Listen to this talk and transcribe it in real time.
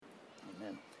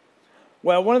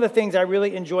Well, one of the things I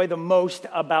really enjoy the most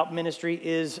about ministry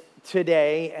is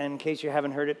today, and in case you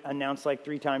haven't heard it announced like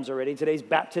 3 times already, today's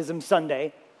Baptism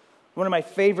Sunday. One of my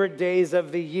favorite days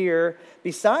of the year.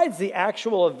 Besides the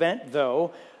actual event,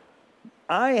 though,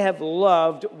 I have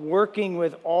loved working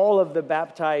with all of the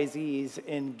baptizees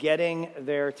in getting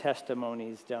their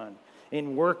testimonies done.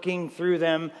 In working through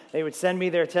them, they would send me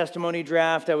their testimony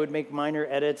draft, I would make minor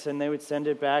edits, and they would send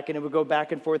it back, and it would go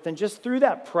back and forth. And just through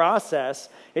that process,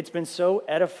 it's been so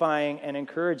edifying and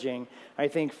encouraging, I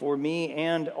think, for me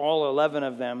and all 11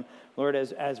 of them, Lord,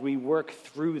 as we work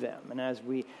through them, and as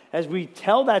we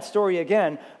tell that story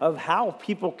again of how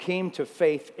people came to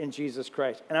faith in Jesus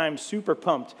Christ. And I'm super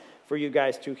pumped for you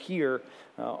guys to hear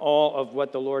all of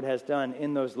what the Lord has done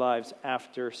in those lives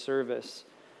after service.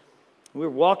 We're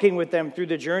walking with them through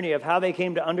the journey of how they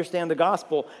came to understand the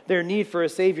gospel, their need for a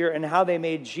Savior, and how they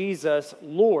made Jesus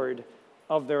Lord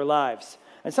of their lives.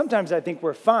 And sometimes I think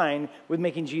we're fine with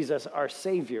making Jesus our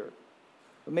Savior,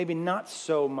 but maybe not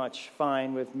so much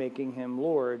fine with making him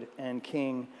Lord and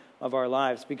King of our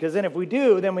lives. Because then if we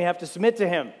do, then we have to submit to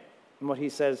him. And what he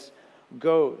says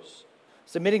goes.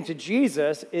 Submitting to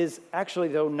Jesus is actually,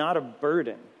 though, not a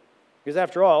burden. Because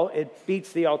after all, it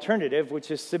beats the alternative, which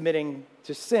is submitting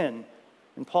to sin.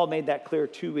 And Paul made that clear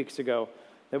 2 weeks ago,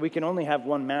 that we can only have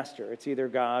one master. It's either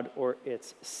God or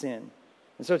it's sin.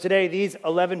 And so today, these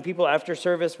 11 people after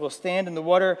service will stand in the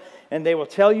water, and they will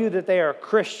tell you that they are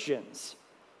Christians.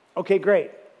 Okay,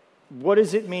 great. What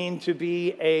does it mean to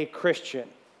be a Christian?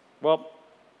 Well,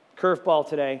 curveball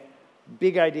today,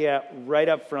 big idea right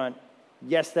up front.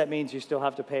 Yes, that means you still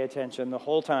have to pay attention the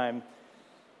whole time.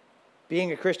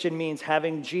 Being a Christian means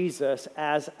having Jesus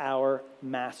as our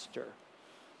master.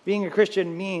 Being a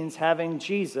Christian means having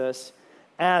Jesus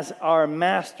as our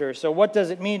master. So what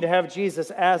does it mean to have Jesus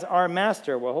as our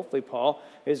master? Well, hopefully Paul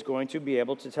is going to be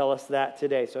able to tell us that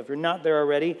today. So if you're not there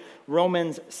already,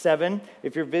 Romans 7.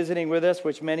 If you're visiting with us,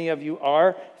 which many of you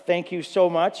are, thank you so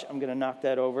much. I'm going to knock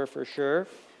that over for sure.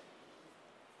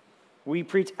 We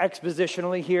preach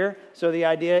expositionally here, so the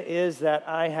idea is that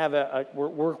I have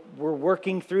we're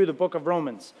working through the book of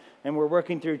Romans, and we're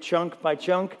working through chunk by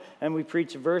chunk, and we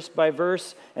preach verse by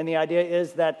verse, and the idea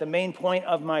is that the main point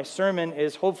of my sermon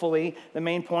is hopefully the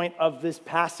main point of this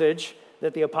passage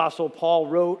that the Apostle Paul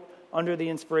wrote under the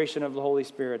inspiration of the Holy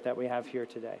Spirit that we have here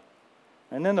today.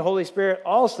 And then the Holy Spirit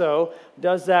also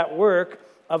does that work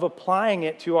of applying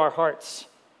it to our hearts.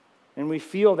 And we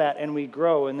feel that and we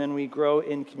grow, and then we grow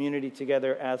in community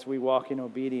together as we walk in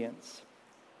obedience.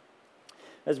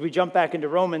 As we jump back into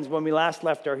Romans, when we last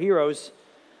left our heroes,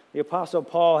 the Apostle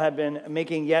Paul had been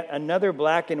making yet another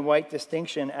black and white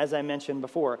distinction, as I mentioned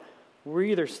before. We're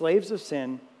either slaves of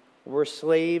sin or we're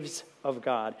slaves of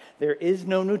God. There is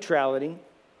no neutrality.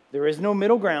 There is no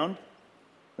middle ground.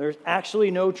 There's actually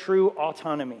no true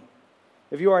autonomy.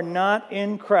 If you are not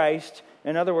in Christ,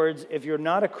 in other words, if you're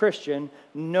not a Christian,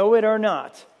 know it or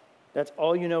not, that's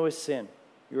all you know is sin.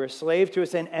 You're a slave to a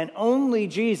sin, and only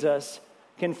Jesus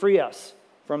can free us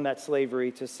from that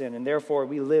slavery to sin. And therefore,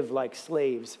 we live like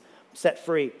slaves, set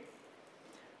free.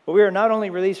 But we are not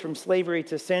only released from slavery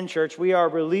to sin, church, we are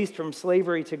released from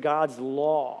slavery to God's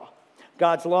law.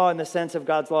 God's law in the sense of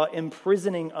God's law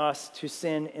imprisoning us to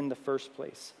sin in the first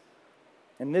place.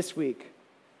 And this week,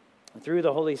 through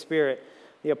the Holy Spirit,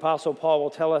 the Apostle Paul will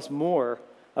tell us more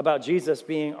about Jesus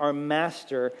being our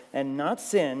master and not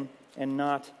sin and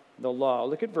not the law.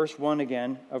 Look at verse 1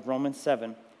 again of Romans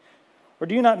 7. Or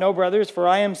do you not know, brothers, for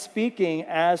I am speaking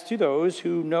as to those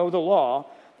who know the law,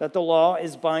 that the law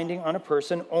is binding on a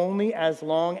person only as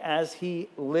long as he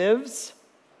lives?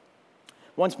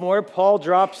 Once more, Paul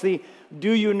drops the,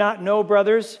 do you not know,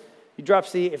 brothers? He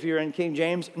drops the, if you're in King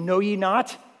James, know ye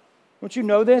not? Don't you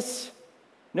know this?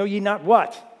 Know ye not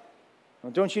what?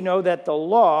 Well, don't you know that the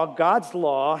law, God's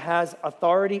law, has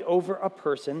authority over a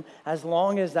person as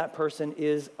long as that person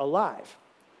is alive?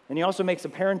 And he also makes a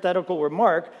parenthetical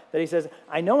remark that he says,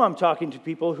 I know I'm talking to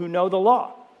people who know the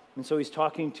law. And so he's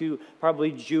talking to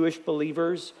probably Jewish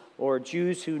believers or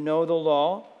Jews who know the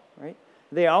law, right?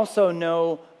 They also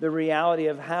know the reality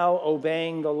of how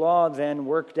obeying the law then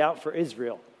worked out for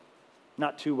Israel.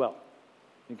 Not too well,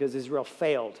 because Israel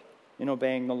failed in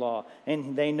obeying the law.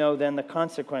 And they know then the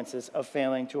consequences of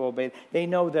failing to obey. They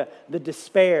know the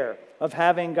despair of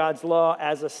having God's law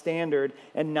as a standard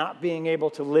and not being able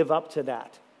to live up to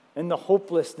that. And the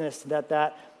hopelessness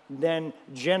that then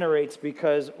generates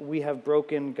because we have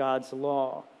broken God's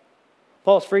law.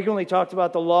 Paul's frequently talked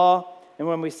about the law, and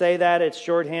when we say that, it's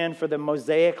shorthand for the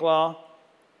Mosaic law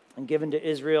and given to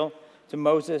Israel, to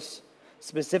Moses.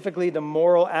 specifically the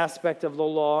moral aspect of the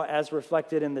law as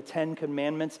reflected in the Ten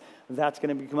Commandments. That's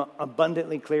going to become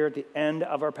abundantly clear at the end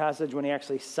of our passage when he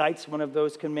actually cites one of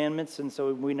those commandments, and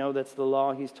so we know that's the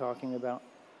law he's talking about.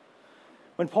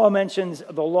 When Paul mentions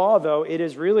the law, though, it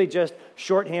is really just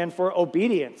shorthand for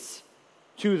obedience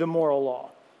to the moral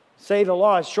law. Say the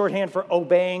law is shorthand for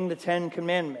obeying the Ten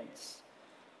Commandments,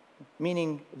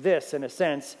 meaning this, in a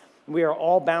sense, we are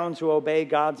all bound to obey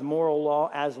God's moral law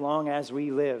as long as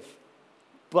we live.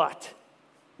 But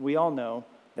we all know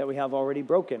that we have already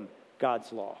broken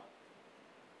God's law.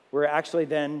 We're actually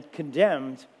then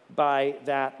condemned by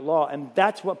that law. And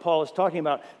that's what Paul is talking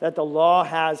about, that the law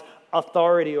has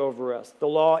authority over us. The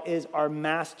law is our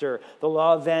master. The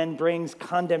law then brings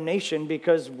condemnation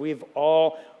because we've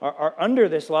all are under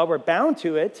this law. We're bound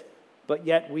to it, but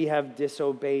yet we have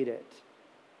disobeyed it.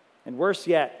 And worse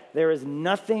yet, there is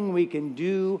nothing we can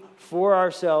do for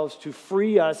ourselves to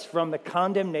free us from the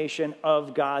condemnation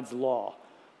of God's law.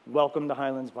 Welcome to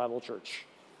Highlands Bible Church.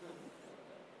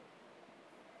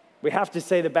 We have to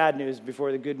say the bad news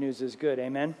before the good news is good,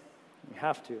 amen? We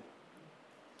have to.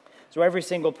 So every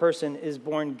single person is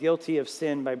born guilty of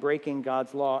sin by breaking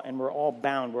God's law, and we're all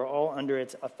bound. We're all under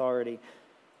its authority.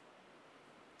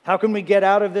 How can we get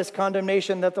out of this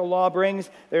condemnation that the law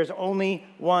brings? There's only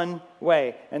one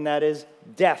way, and that is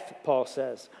death, Paul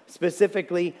says.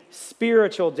 Specifically,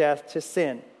 spiritual death to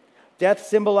sin. Death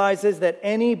symbolizes that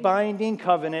any binding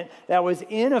covenant that was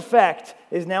in effect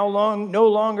is now no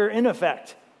longer in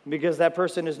effect because that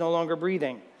person is no longer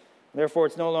breathing. Therefore,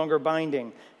 it's no longer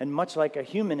binding. And much like a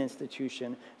human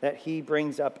institution that he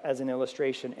brings up as an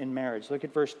illustration in marriage. Look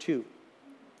at verse 2.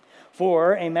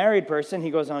 For a married person,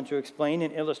 he goes on to explain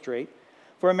and illustrate,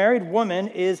 for a married woman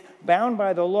is bound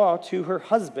by the law to her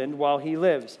husband while he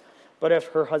lives. But if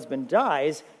her husband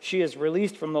dies, she is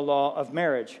released from the law of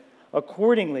marriage.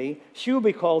 Accordingly, she will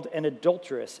be called an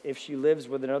adulteress if she lives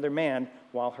with another man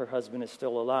while her husband is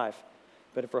still alive.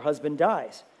 But if her husband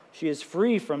dies, she is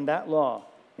free from that law.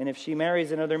 And if she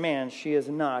marries another man, she is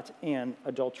not an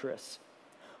adulteress.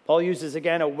 Paul uses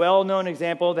again a well-known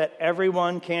example that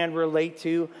everyone can relate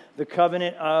to, the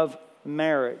covenant of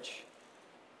marriage.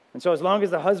 And so as long as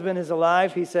the husband is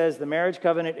alive, he says the marriage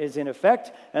covenant is in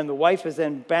effect, and the wife is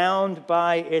then bound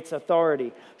by its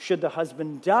authority. Should the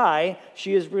husband die,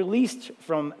 she is released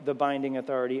from the binding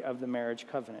authority of the marriage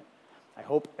covenant. I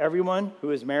hope everyone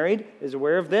who is married is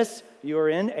aware of this. You are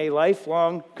in a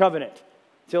lifelong covenant.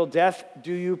 Till death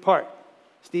do you part.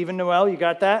 Stephen Noel, you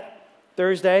got that?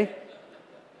 Thursday?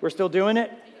 We're still doing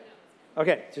it?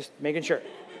 Okay, just making sure.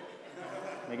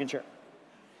 Making sure.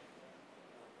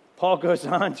 Paul goes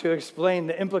on to explain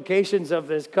the implications of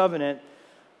this covenant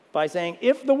by saying,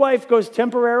 if the wife goes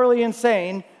temporarily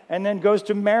insane and then goes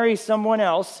to marry someone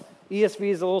else, ESV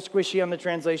is a little squishy on the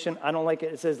translation. I don't like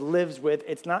it. It says lives with.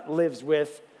 It's not lives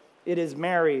with. It is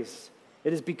marries.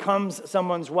 It is becomes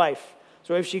someone's wife.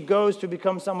 So if she goes to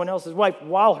become someone else's wife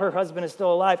while her husband is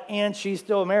still alive and she's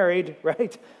still married,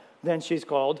 right, then she's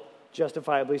called,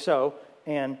 justifiably so,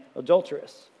 an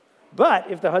adulteress. But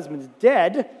if the husband's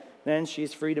dead, then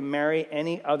she's free to marry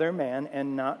any other man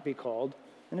and not be called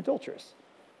an adulteress.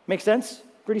 Make sense?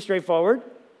 Pretty straightforward.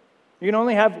 You can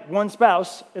only have one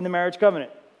spouse in the marriage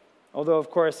covenant. Although, of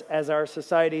course, as our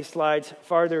society slides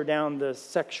farther down the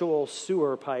sexual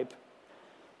sewer pipe,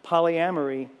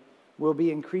 polyamory will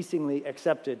be increasingly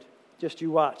accepted. Just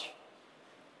you watch.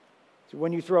 So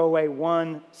when you throw away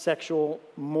one sexual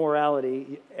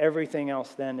morality, everything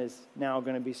else then is now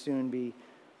going to soon be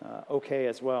okay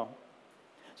as well.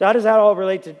 So how does that all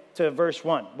relate to verse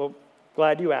 1? Well,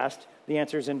 glad you asked. The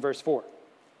answer is in verse 4.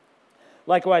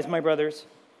 Likewise, my brothers,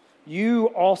 you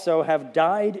also have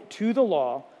died to the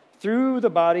law through the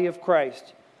body of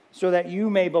Christ, so that you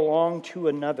may belong to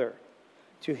another,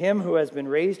 to him who has been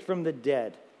raised from the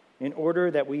dead, in order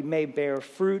that we may bear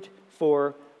fruit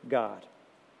for God.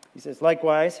 He says,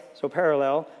 likewise, so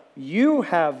parallel, you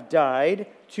have died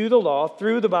to the law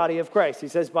through the body of Christ. He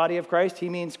says body of Christ, he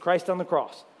means Christ on the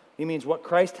cross. He means what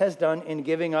Christ has done in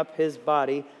giving up his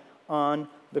body on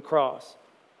the cross.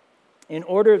 In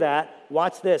order that,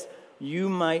 watch this, you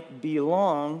might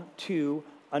belong to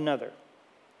another.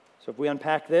 So if we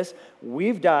unpack this,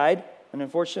 we've died. And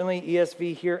unfortunately,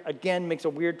 ESV here again makes a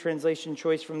weird translation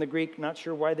choice from the Greek. Not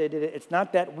sure why they did it. It's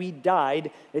not that we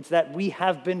died. It's that we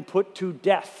have been put to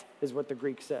death, is what the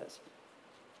Greek says.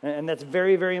 And that's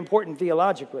very, very important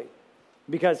theologically.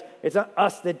 Because it's not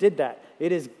us that did that.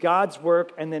 It is God's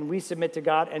work, and then we submit to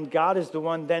God. And God is the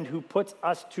one then who puts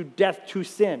us to death to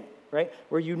sin, right?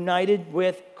 We're united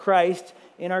with Christ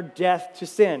in our death to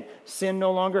sin. Sin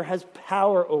no longer has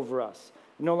power over us.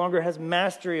 No longer has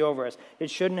mastery over us.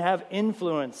 It shouldn't have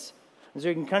influence. And so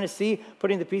you can kind of see,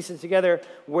 putting the pieces together,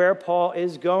 where Paul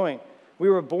is going. We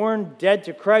were born dead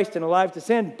to Christ and alive to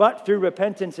sin, but through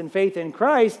repentance and faith in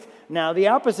Christ, now the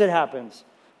opposite happens.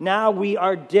 Now we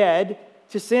are dead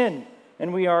to sin,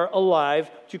 and we are alive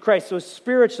to Christ. So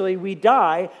spiritually we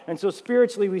die, and so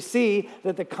spiritually we see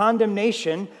that the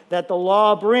condemnation that the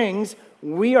law brings,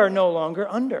 we are no longer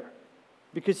under,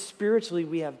 because spiritually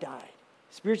we have died.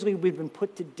 Spiritually we've been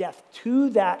put to death to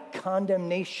that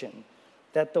condemnation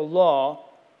that the law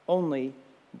only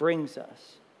brings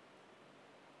us.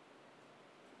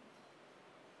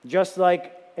 Just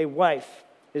like a wife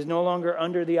is no longer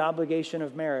under the obligation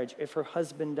of marriage if her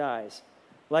husband dies,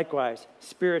 likewise,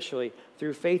 spiritually,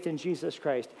 through faith in Jesus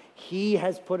Christ, he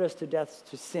has put us to death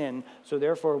to sin, so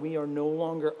therefore we are no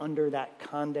longer under that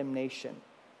condemnation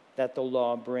that the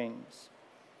law brings.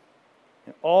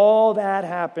 And all that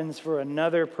happens for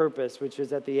another purpose, which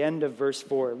is at the end of verse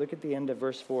 4. Look at the end of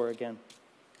verse 4 again.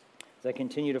 As I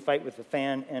continue to fight with the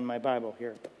fan and my Bible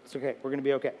here. It's okay. We're going to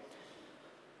be okay.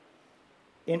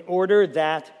 In order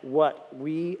that what?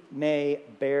 We may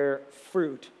bear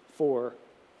fruit for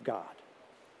God.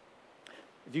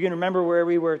 If you can remember where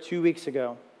we were 2 weeks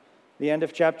ago, the end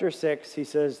of chapter 6, he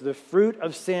says, the fruit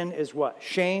of sin is what?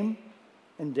 Shame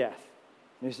and death.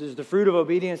 This is the fruit of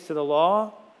obedience to the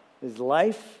law, is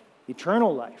life,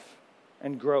 eternal life,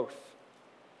 and growth.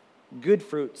 Good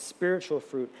fruit, spiritual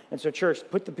fruit. And so, church,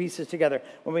 put the pieces together.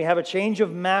 When we have a change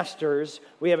of masters,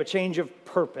 we have a change of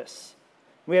purpose.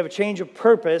 We have a change of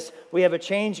purpose. We have a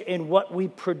change in what we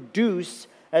produce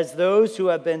as those who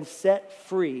have been set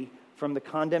free from the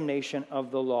condemnation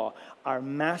of the law. Our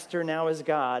master now is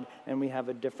God, and we have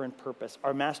a different purpose.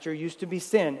 Our master used to be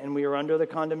sin, and we are under the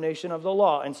condemnation of the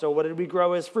law. And so what did we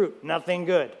grow as fruit? Nothing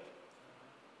good.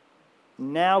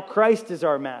 Now Christ is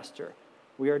our master.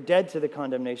 We are dead to the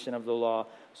condemnation of the law,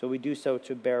 so we do so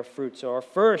to bear fruit. So our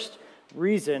first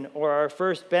reason, or our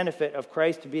first benefit of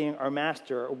Christ being our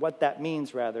master, or what that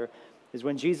means rather, is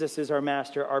when Jesus is our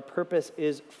master, our purpose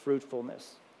is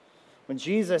fruitfulness. When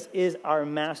Jesus is our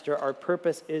master, our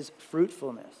purpose is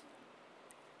fruitfulness.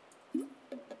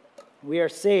 We are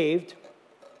saved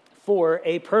for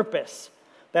a purpose.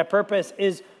 That purpose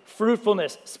is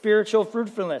fruitfulness, spiritual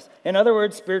fruitfulness. In other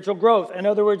words, spiritual growth. In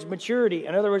other words, maturity.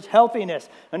 In other words, healthiness.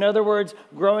 In other words,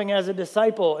 growing as a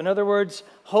disciple. In other words,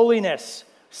 holiness,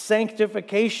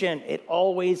 sanctification. It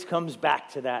always comes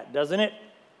back to that, doesn't it?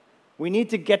 We need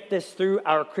to get this through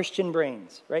our Christian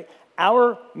brains, right?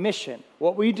 Our mission,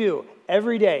 what we do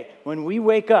every day when we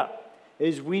wake up,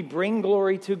 is we bring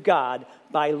glory to God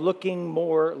by looking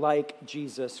more like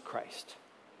Jesus Christ.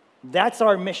 That's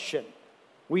our mission.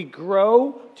 We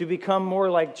grow to become more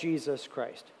like Jesus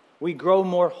Christ. We grow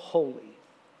more holy.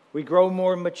 We grow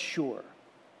more mature.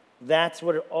 That's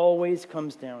what it always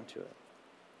comes down to.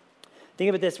 Think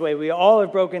of it this way. We all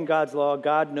have broken God's law.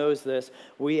 God knows this.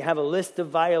 We have a list of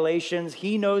violations.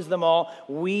 He knows them all.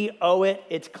 We owe it.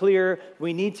 It's clear.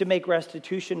 We need to make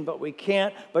restitution, but we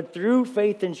can't. But through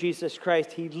faith in Jesus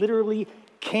Christ, he literally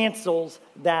cancels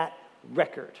that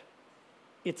record.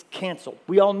 It's canceled.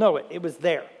 We all know it. It was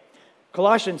there.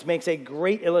 Colossians makes a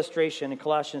great illustration. In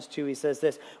Colossians 2, he says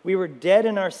this: we were dead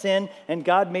in our sin, and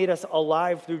God made us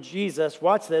alive through Jesus.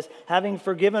 Watch this. Having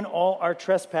forgiven all our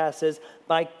trespasses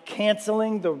by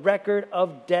canceling the record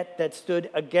of debt that stood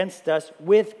against us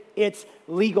with its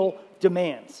legal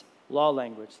demands. Law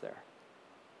language there.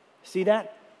 See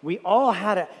that? We all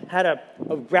had a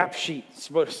rap sheet,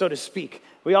 so to speak.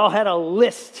 We all had a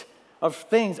list of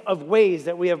things, of ways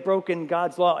that we have broken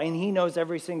God's law, and he knows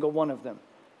every single one of them.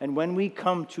 And when we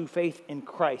come to faith in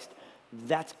Christ,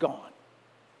 that's gone.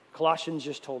 Colossians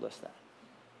just told us that.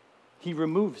 He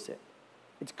removes it.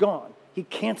 It's gone. He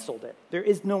canceled it. There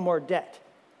is no more debt.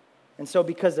 And so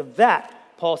because of that,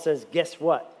 Paul says, guess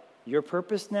what? Your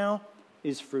purpose now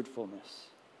is fruitfulness.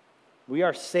 We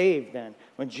are saved then.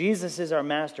 When Jesus is our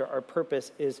master, our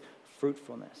purpose is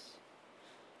fruitfulness.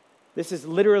 This is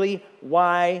literally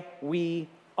why we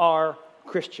are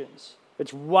Christians.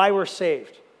 It's why we're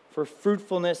saved. For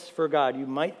fruitfulness for God. You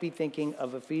might be thinking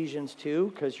of Ephesians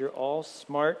 2 because you're all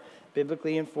smart,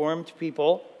 biblically informed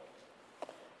people.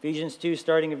 Ephesians 2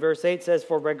 starting in verse 8 says,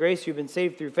 for by grace you've been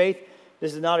saved through faith.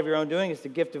 This is not of your own doing, it's the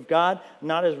gift of God,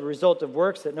 not as a result of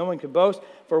works that no one can boast.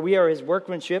 For we are his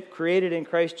workmanship, created in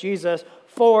Christ Jesus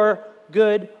for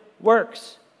good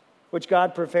works, which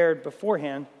God prepared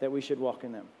beforehand that we should walk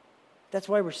in them. That's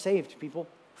why we're saved, people.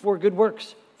 For good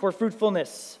works, for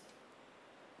fruitfulness.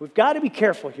 We've got to be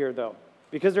careful here, though,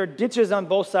 because there are ditches on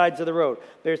both sides of the road.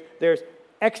 There's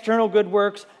external good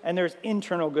works and there's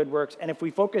internal good works. And if we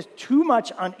focus too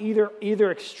much on either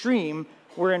extreme,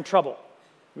 we're in trouble.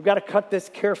 We've got to cut this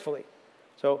carefully.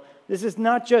 So this is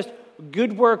not just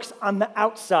good works on the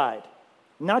outside,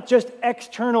 not just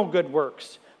external good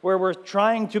works, where we're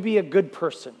trying to be a good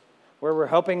person, where we're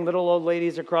helping little old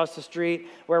ladies across the street,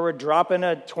 where we're dropping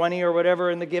a 20 or whatever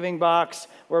in the giving box,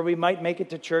 where we might make it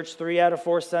to church 3 out of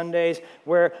 4 Sundays,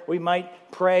 where we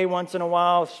might pray once in a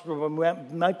while,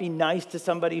 we might be nice to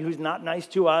somebody who's not nice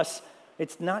to us.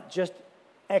 It's not just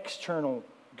external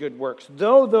good works,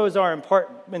 though those are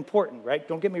important, right?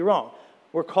 Don't get me wrong.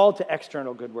 We're called to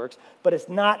external good works, but it's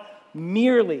not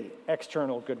merely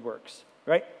external good works,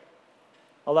 right?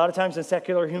 A lot of times in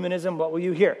secular humanism, what will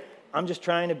you hear? I'm just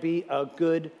trying to be a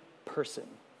good person,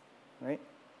 right?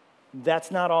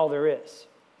 That's not all there is.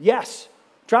 Yes,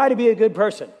 try to be a good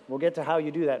person. We'll get to how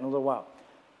you do that in a little while.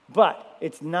 But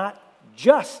it's not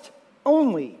just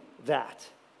only that.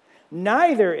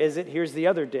 Neither is it, here's the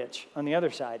other ditch on the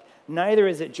other side, neither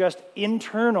is it just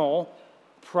internal,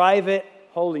 private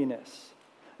holiness.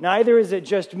 Neither is it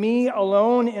just me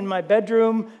alone in my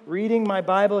bedroom reading my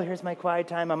Bible. Here's my quiet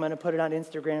time. I'm going to put it on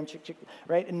Instagram,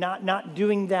 right? And not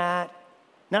doing that.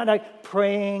 Not like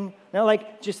praying. Not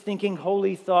like just thinking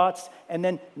holy thoughts and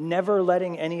then never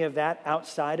letting any of that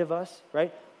outside of us,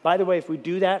 right? By the way, if we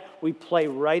do that, we play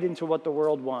right into what the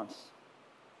world wants.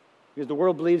 Because the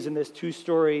world believes in this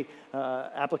two-story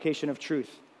application of truth.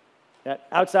 That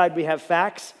outside we have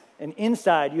facts, and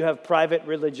inside you have private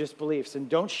religious beliefs. And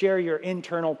don't share your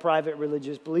internal private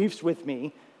religious beliefs with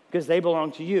me, because they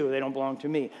belong to you, they don't belong to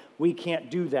me. We can't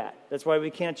do that. That's why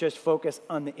we can't just focus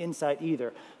on the inside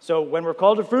either. So when we're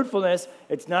called to fruitfulness,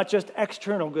 it's not just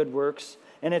external good works,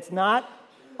 and it's not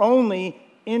only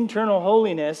internal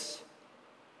holiness,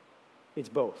 it's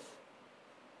both.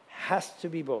 Has to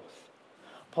be both.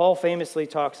 Paul famously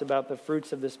talks about the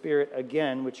fruits of the Spirit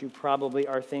again, which you probably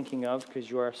are thinking of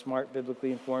because you are smart, biblically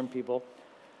informed people.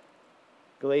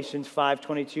 Galatians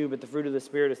 5:22, but the fruit of the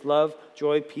Spirit is love,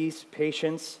 joy, peace,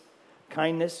 patience,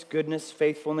 kindness, goodness,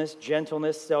 faithfulness,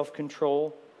 gentleness,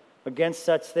 self-control. Against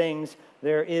such things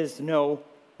there is no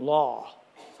law.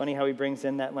 Funny how he brings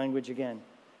in that language again.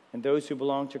 And those who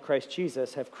belong to Christ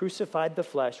Jesus have crucified the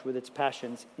flesh with its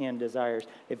passions and desires.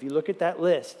 If you look at that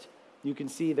list, you can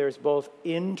see there's both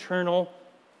internal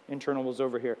was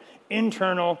over here,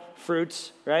 internal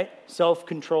fruits, right?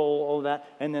 Self-control, all of that.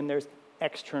 And then there's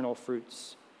external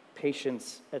fruits,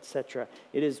 patience, etc.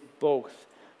 It is both.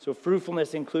 So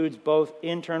fruitfulness includes both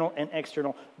internal and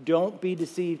external. Don't be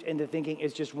deceived into thinking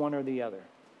it's just one or the other.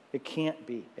 It can't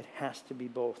be. It has to be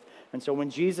both. And so when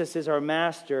Jesus is our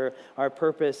master, our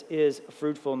purpose is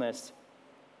fruitfulness.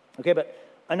 Okay, but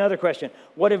another question.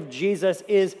 What if Jesus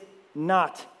is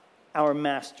not our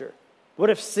master? What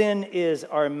if sin is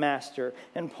our master?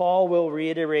 And Paul will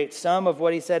reiterate some of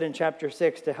what he said in chapter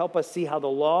 6 to help us see how the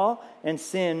law and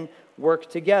sin work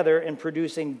together in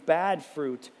producing bad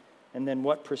fruit, and then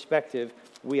what perspective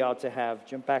we ought to have.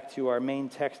 Jump back to our main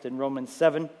text in Romans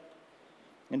 7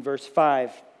 in verse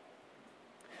 5.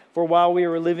 For while we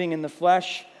were living in the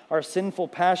flesh, our sinful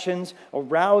passions,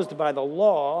 aroused by the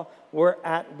law, were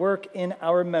at work in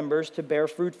our members to bear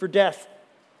fruit for death.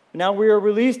 Now we are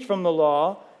released from the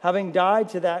law, having died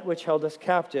to that which held us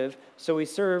captive, so we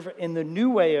serve in the new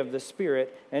way of the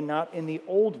Spirit and not in the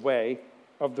old way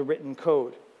of the written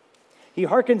code. He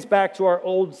harkens back to our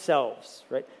old selves,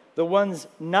 right? The ones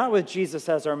not with Jesus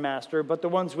as our master, but the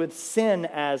ones with sin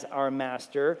as our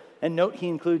master. And note he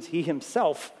includes he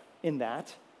himself in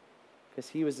that, because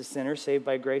he was a sinner saved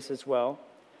by grace as well.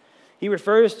 He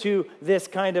refers to this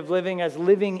kind of living as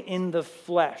living in the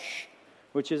flesh,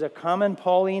 which is a common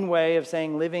Pauline way of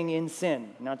saying living in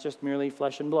sin, not just merely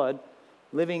flesh and blood,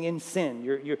 living in sin.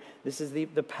 This is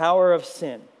the power of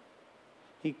sin.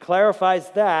 He clarifies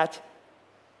that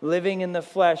living in the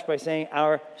flesh by saying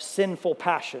our sinful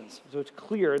passions. So it's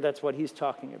clear that's what he's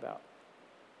talking about.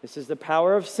 This is the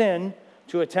power of sin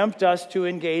to attempt us to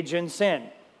engage in sin,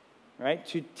 right?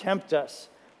 To tempt us,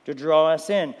 to draw us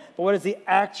in. But what is the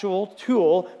actual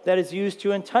tool that is used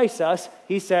to entice us?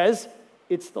 He says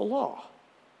it's the law.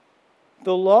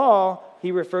 The law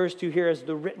he refers to here as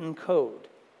the written code,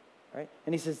 right?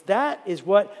 And he says that is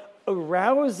what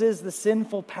arouses the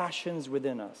sinful passions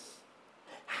within us.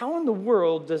 How in the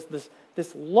world does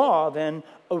this law then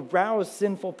arouse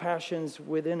sinful passions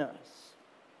within us?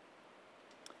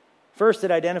 First,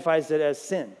 it identifies it as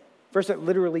sin. First, it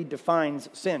literally defines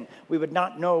sin. We would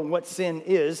not know what sin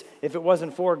is if it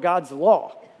wasn't for God's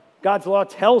law. God's law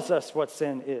tells us what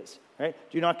sin is. Right?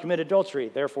 Do not commit adultery.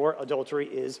 Therefore, adultery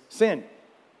is sin.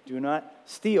 Do not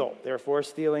steal. Therefore,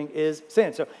 stealing is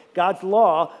sin. So God's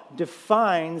law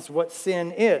defines what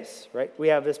sin is, right? We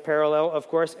have this parallel, of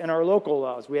course, in our local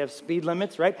laws. We have speed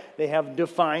limits, right? They have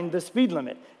defined the speed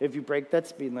limit. If you break that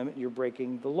speed limit, you're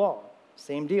breaking the law.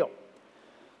 Same deal.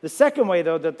 The second way,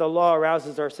 though, that the law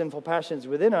arouses our sinful passions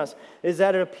within us is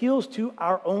that it appeals to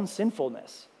our own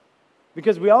sinfulness.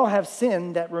 Because we all have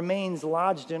sin that remains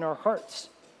lodged in our hearts.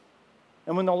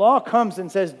 And when the law comes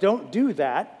and says, don't do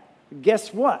that,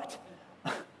 guess what?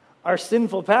 Our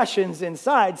sinful passions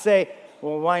inside say,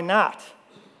 well, why not?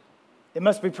 It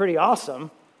must be pretty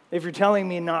awesome if you're telling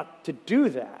me not to do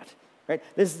that. Right?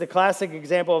 This is the classic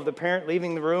example of the parent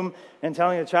leaving the room and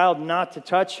telling the child not to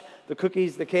touch the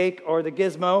cookies, the cake, or the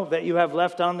gizmo that you have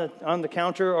left on the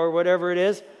counter or whatever it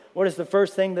is. What is the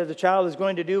first thing that the child is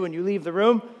going to do when you leave the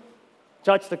room?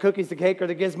 Touch the cookies, the cake, or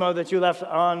the gizmo that you left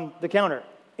on the counter.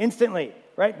 Instantly,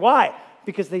 right? Why?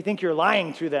 Because they think you're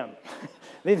lying to them.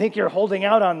 They think you're holding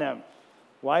out on them.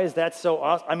 Why is that so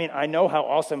awesome? I mean, I know how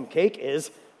awesome cake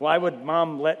is. Why would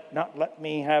mom not let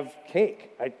me have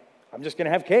cake? I'm just going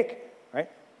to have cake, right?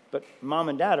 But mom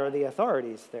and dad are the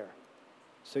authorities there.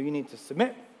 So you need to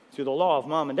submit to the law of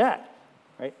mom and dad,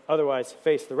 right? Otherwise,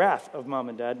 face the wrath of mom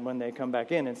and dad when they come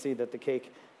back in and see that the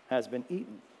cake has been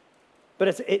eaten.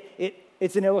 But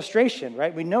it's an illustration,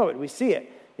 right? We know it. We see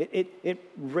it. It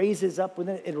raises up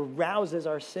within it. It arouses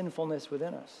our sinfulness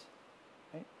within us.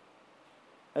 Right?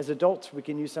 As adults, we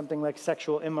can use something like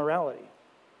sexual immorality.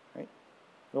 Right?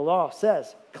 The law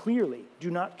says clearly, do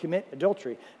not commit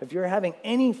adultery. If you're having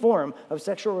any form of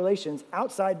sexual relations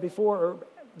outside, before, or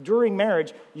during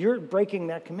marriage, you're breaking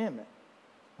that commandment.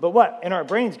 But what? In our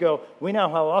brains go, we know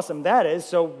how awesome that is,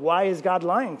 so why is God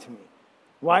lying to me?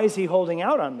 Why is he holding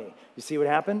out on me? You see what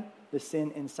happened? The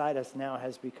sin inside us now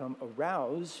has become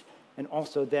aroused, and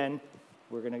also then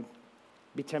we're going to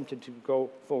be tempted to go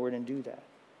forward and do that.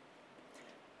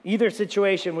 Either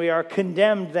situation, we are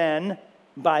condemned then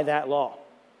by that law.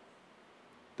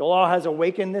 The law has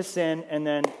awakened this sin, and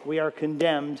then we are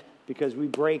condemned because we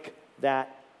break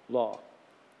that law.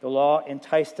 The law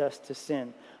enticed us to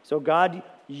sin. So God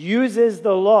uses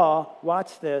the law,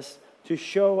 watch this, to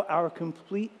show our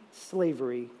complete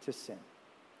slavery to sin.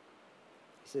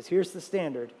 He says, here's the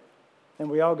standard. And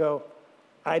we all go,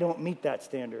 I don't meet that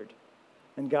standard.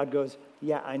 And God goes,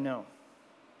 yeah, I know.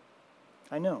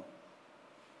 I know.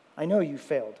 I know you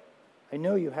failed. I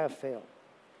know you have failed.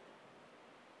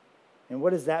 And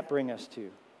what does that bring us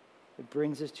to? It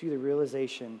brings us to the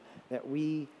realization that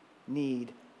we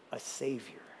need a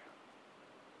Savior.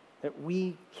 That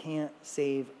we can't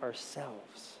save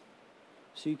ourselves.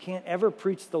 So you can't ever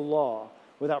preach the law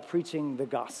without preaching the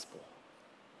gospel.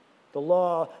 The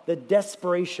law, the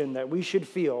desperation that we should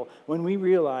feel when we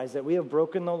realize that we have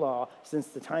broken the law since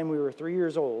the time we were 3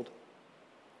 years old,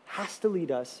 has to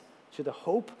lead us to the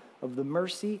hope of the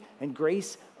mercy and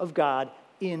grace of God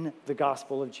in the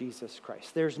gospel of Jesus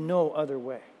Christ. There's no other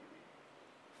way.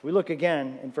 We look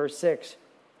again in verse 6.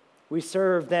 We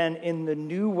serve then in the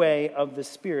new way of the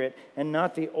Spirit and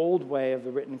not the old way of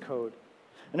the written code.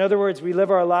 In other words, we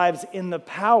live our lives in the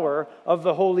power of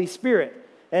the Holy Spirit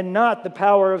and not the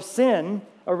power of sin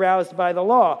aroused by the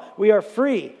law. We are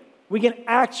free. We can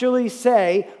actually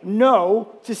say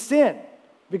no to sin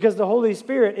because the Holy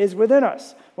Spirit is within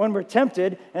us. When we're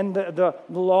tempted and the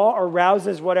law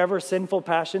arouses whatever sinful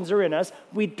passions are in us,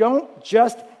 we don't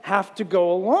just have to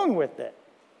go along with it.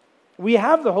 We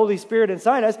have the Holy Spirit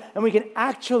inside us, and we can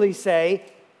actually say,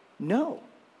 no,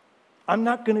 I'm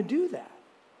not going to do that.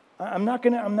 I'm not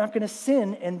going to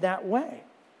sin in that way.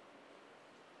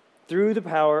 Through the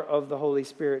power of the Holy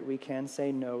Spirit, we can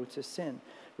say no to sin.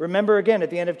 Remember again at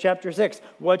the end of chapter 6,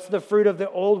 what's the fruit of the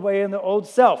old way and the old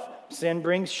self? Sin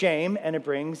brings shame and it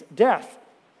brings death.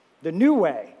 The new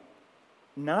way,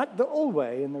 not the old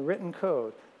way in the written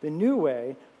code, the new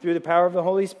way through the power of the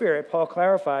Holy Spirit, Paul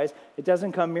clarifies, it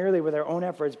doesn't come merely with our own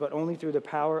efforts, but only through the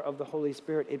power of the Holy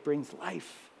Spirit. It brings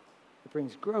life. It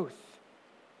brings growth.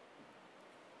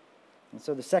 And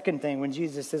so the second thing, when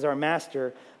Jesus is our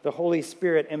master, the Holy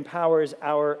Spirit empowers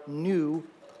our new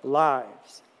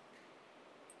lives.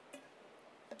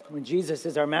 When Jesus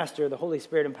is our master, the Holy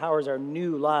Spirit empowers our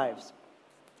new lives.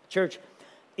 Church,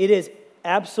 it is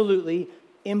absolutely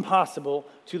impossible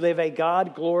to live a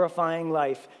God-glorifying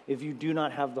life if you do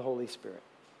not have the Holy Spirit.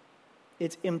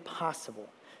 It's impossible.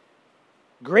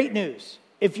 Great news.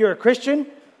 If you're a Christian,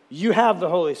 you have the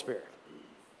Holy Spirit.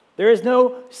 There is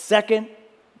no second,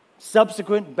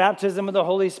 subsequent baptism of the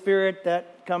Holy Spirit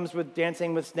that that comes with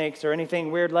dancing with snakes or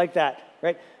anything weird like that,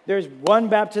 right? There's one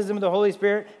baptism of the Holy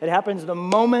Spirit. It happens the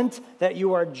moment that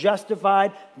you are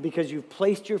justified because you've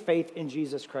placed your faith in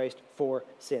Jesus Christ for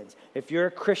sins. If you're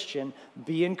a Christian,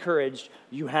 be encouraged.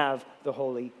 You have the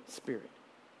Holy Spirit.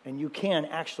 And you can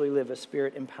actually live a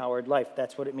Spirit-empowered life.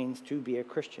 That's what it means to be a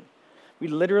Christian. We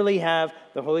literally have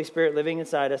the Holy Spirit living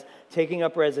inside us, taking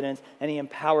up residence, and he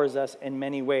empowers us in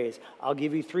many ways. I'll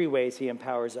give you 3 ways he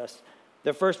empowers us.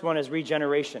 The first one is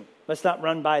regeneration. Let's not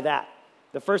run by that.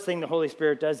 The first thing the Holy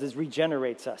Spirit does is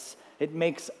regenerates us. It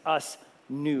makes us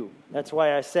new. That's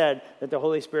why I said that the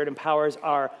Holy Spirit empowers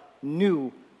our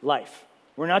new life.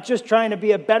 We're not just trying to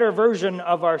be a better version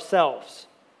of ourselves.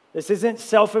 This isn't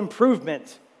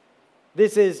self-improvement.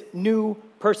 This is new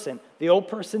person. The old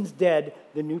person's dead.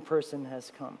 The new person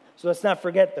has come. So let's not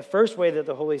forget the first way that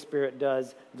the Holy Spirit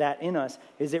does that in us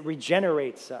is it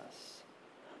regenerates us.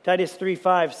 Titus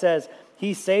 3:5 says,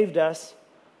 he saved us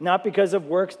not because of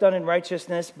works done in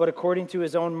righteousness, but according to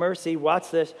his own mercy,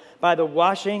 watch this, by the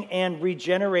washing and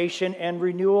regeneration and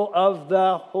renewal of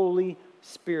the Holy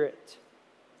Spirit.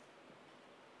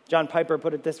 John Piper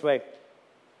put it this way,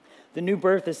 the new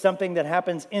birth is something that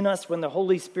happens in us when the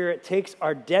Holy Spirit takes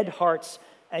our dead hearts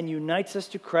and unites us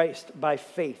to Christ by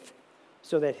faith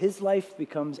so that his life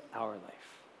becomes our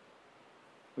life.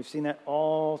 We've seen that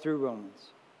all through Romans,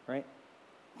 right?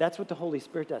 That's what the Holy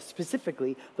Spirit does.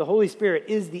 Specifically, the Holy Spirit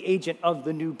is the agent of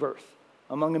the new birth,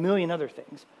 among a million other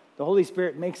things. The Holy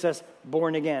Spirit makes us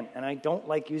born again. And I don't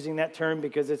like using that term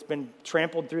because it's been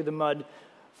trampled through the mud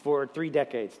for 3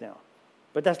 decades now.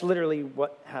 But that's literally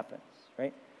what happens,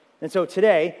 right? And so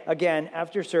today, again,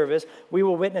 after service, we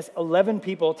will witness 11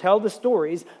 people tell the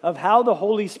stories of how the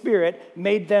Holy Spirit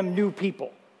made them new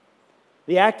people.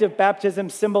 The act of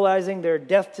baptism symbolizing their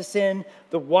death to sin,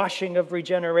 the washing of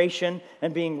regeneration,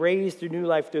 and being raised through new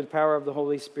life through the power of the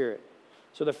Holy Spirit.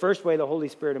 So the first way the Holy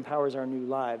Spirit empowers our new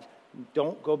lives,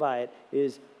 don't go by it,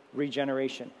 is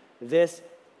regeneration. This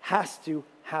has to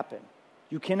happen.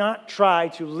 You cannot try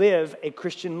to live a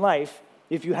Christian life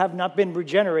if you have not been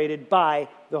regenerated by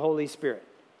the Holy Spirit.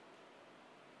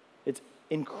 It's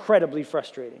incredibly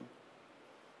frustrating.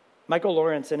 Michael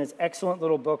Lawrence, in his excellent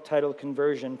little book titled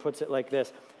Conversion, puts it like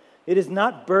this. It is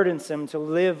not burdensome to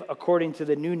live according to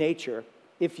the new nature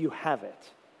if you have it.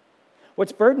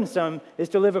 What's burdensome is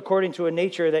to live according to a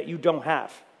nature that you don't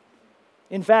have.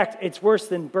 In fact, it's worse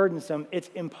than burdensome. It's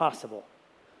impossible.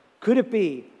 Could it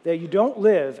be that you don't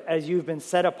live as you've been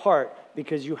set apart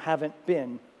because you haven't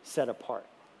been set apart?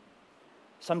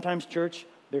 Sometimes, church,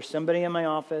 there's somebody in my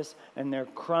office, and they're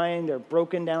crying, they're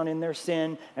broken down in their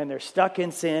sin, and they're stuck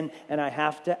in sin, and I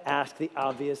have to ask the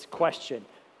obvious question.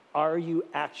 Are you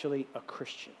actually a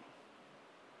Christian?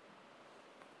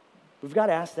 We've got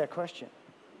to ask that question.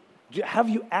 Have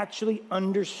you actually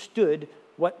understood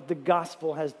what the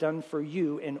gospel has done for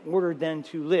you in order then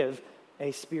to live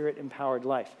a Spirit-empowered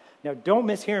life? Now, don't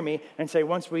mishear me and say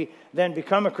once we then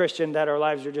become a Christian that our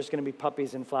lives are just going to be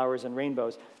puppies and flowers and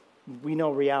rainbows. We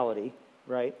know reality,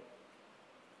 right?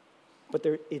 But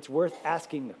it's worth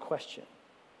asking the question.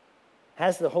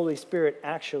 Has the Holy Spirit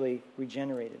actually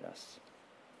regenerated us?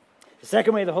 The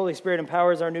second way the Holy Spirit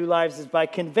empowers our new lives is by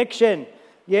conviction.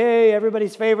 Yay,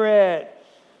 everybody's favorite.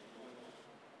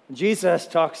 Jesus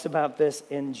talks about this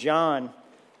in John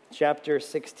chapter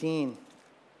 16,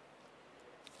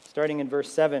 starting in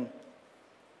verse 7.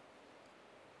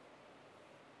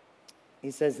 He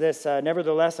says this,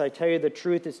 nevertheless, I tell you the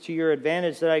truth, it's to your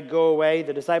advantage that I go away.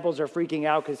 The disciples are freaking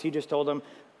out because he just told them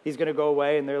he's going to go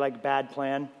away, and they're like, bad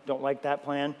plan, don't like that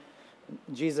plan.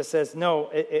 Jesus says, no,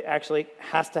 it actually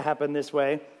has to happen this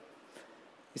way.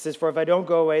 He says, for if I don't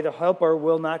go away, the Helper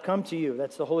will not come to you.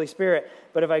 That's the Holy Spirit.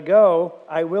 But if I go,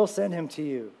 I will send him to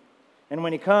you. And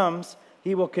when he comes,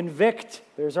 he will convict,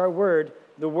 there's our word,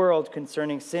 the world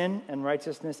concerning sin and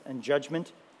righteousness and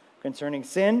judgment. Concerning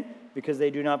sin, because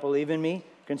they do not believe in me.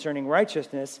 Concerning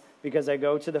righteousness, because I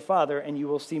go to the Father and you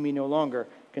will see me no longer.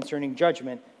 Concerning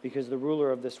judgment, because the ruler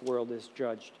of this world is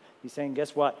judged. He's saying,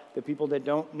 guess what? The people that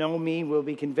don't know me will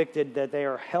be convicted that they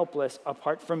are helpless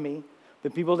apart from me.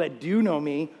 The people that do know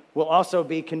me will also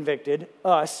be convicted,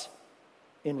 us,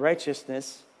 in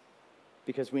righteousness,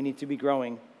 because we need to be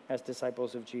growing as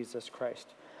disciples of Jesus Christ.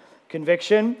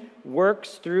 Conviction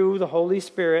works through the Holy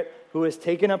Spirit who has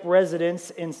taken up residence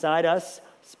inside us,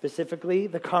 specifically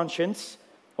the conscience.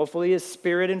 Hopefully is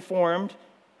Spirit-informed,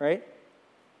 right?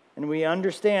 And we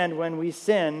understand when we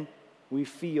sin, we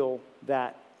feel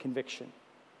that conviction.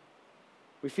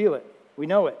 We feel it. We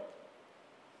know it.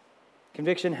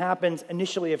 Conviction happens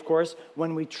initially, of course,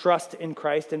 when we trust in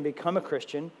Christ and become a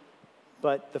Christian.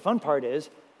 But the fun part is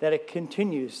that it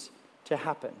continues to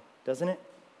happen, doesn't it?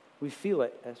 We feel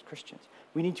it as Christians.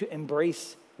 We need to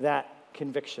embrace that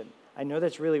conviction. I know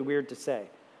that's really weird to say,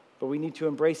 but we need to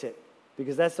embrace it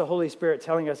because that's the Holy Spirit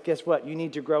telling us, guess what? You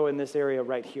need to grow in this area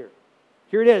right here.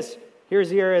 Here it is. Here's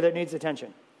the area that needs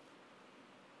attention.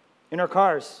 In our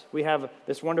cars, we have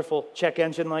this wonderful check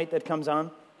engine light that comes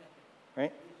on,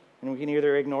 right? And we can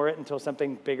either ignore it until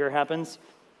something bigger happens,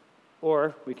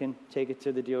 or we can take it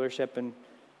to the dealership and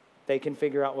they can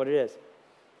figure out what it is.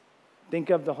 Think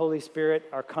of the Holy Spirit,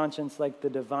 our conscience, like the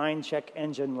divine check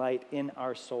engine light in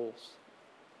our souls.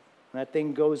 When that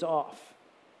thing goes off,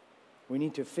 we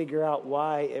need to figure out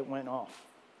why it went off.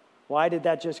 Why did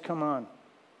that just come on?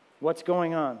 What's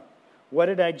going on? What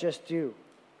did I just do?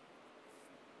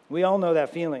 We all know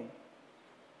that feeling.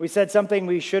 We said something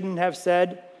we shouldn't have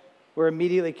said. We're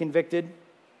immediately convicted.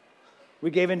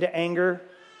 We gave into anger,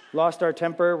 lost our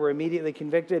temper. We're immediately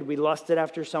convicted. We lusted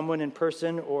after someone in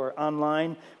person or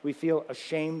online. We feel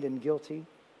ashamed and guilty.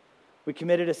 We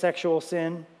committed a sexual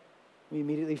sin. We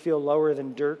immediately feel lower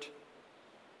than dirt.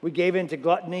 We gave into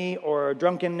gluttony or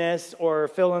drunkenness or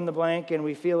fill in the blank, and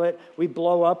we feel it. We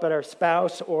blow up at our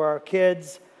spouse or our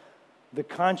kids. The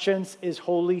conscience is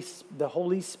the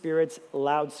Holy Spirit's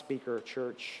loudspeaker,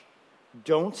 church.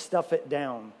 Don't stuff it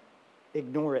down.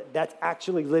 Ignore it. That's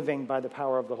actually living by the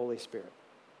power of the Holy Spirit.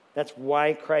 That's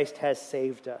why Christ has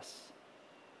saved us.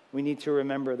 We need to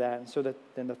remember that. And so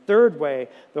then the third way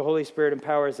the Holy Spirit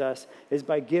empowers us is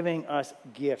by giving us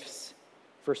gifts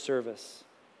for service.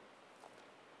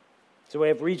 So we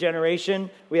have regeneration,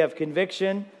 we have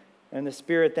conviction, and the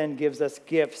Spirit then gives us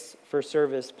gifts for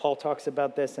service. Paul talks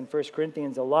about this in 1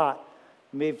 Corinthians a lot.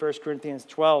 Maybe 1 Corinthians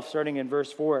 12, starting in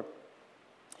verse 4.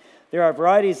 There are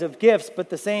varieties of gifts, but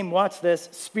the same, watch this,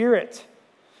 Spirit.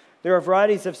 There are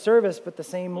varieties of service, but the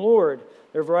same Lord.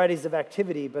 There are varieties of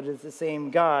activity, but it's the same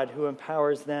God who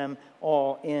empowers them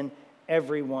all in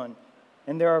everyone.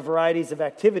 And there are varieties of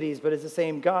activities, but it's the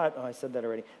same God. Oh, I said that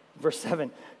already. Verse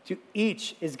 7. To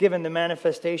each is given the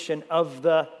manifestation of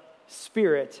the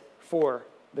Spirit for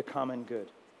the common good.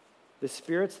 The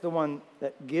Spirit's the one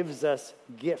that gives us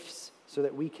gifts so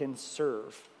that we can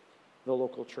serve the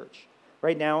local church.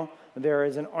 Right now, there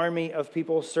is an army of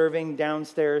people serving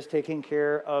downstairs, taking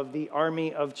care of the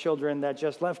army of children that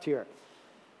just left here.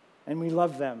 And we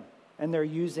love them, and they're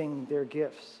using their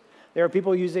gifts. There are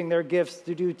people using their gifts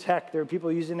to do tech. There are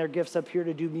people using their gifts up here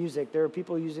to do music. There are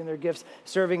people using their gifts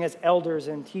serving as elders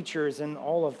and teachers and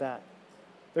all of that.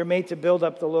 They're made to build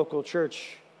up the local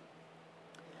church.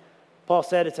 Paul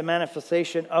said it's a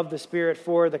manifestation of the Spirit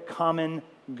for the common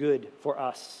good for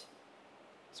us.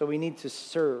 So we need to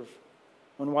serve.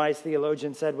 One wise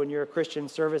theologian said, when you're a Christian,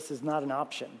 service is not an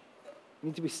option. You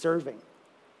need to be serving.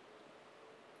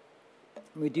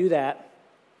 We do that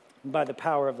by the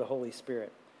power of the Holy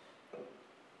Spirit.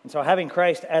 And so having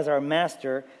Christ as our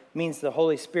master means the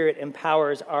Holy Spirit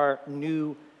empowers our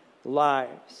new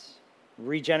lives.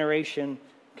 Regeneration,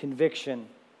 conviction,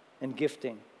 and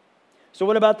gifting. So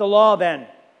what about the law then?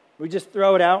 We just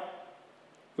throw it out?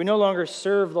 We no longer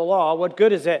serve the law. What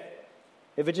good is it?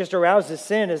 If it just arouses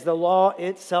sin, is the law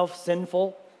itself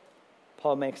sinful?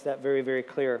 Paul makes that very, very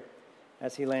clear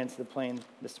as he lands the plane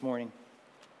this morning.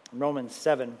 Romans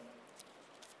 7.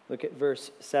 Look at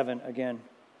verse 7 again.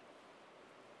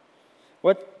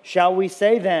 What shall we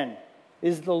say then?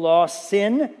 Is the law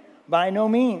sin? By no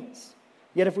means.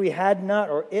 Yet if we had not,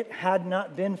 or it had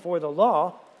not been for the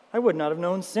law, I would not have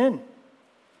known sin.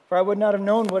 For I would not have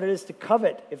known what it is to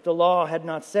covet if the law had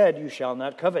not said, you shall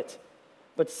not covet.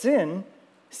 But sin,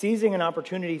 seizing an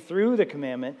opportunity through the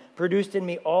commandment, produced in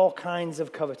me all kinds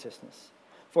of covetousness.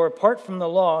 For apart from the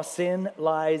law, sin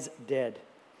lies dead.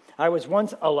 I was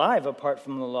once alive apart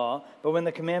from the law, but when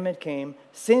the commandment came,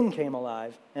 sin came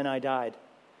alive, and I died.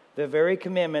 The very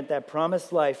commandment that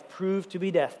promised life proved to be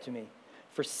death to me.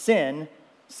 For sin,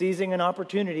 seizing an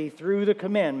opportunity through the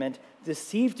commandment,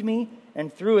 deceived me,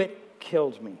 and through it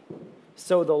killed me.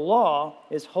 So the law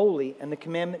is holy, and the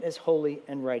commandment is holy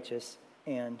and righteous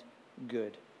and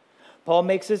good. Paul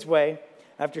makes his way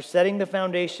after setting the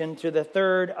foundation to the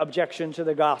third objection to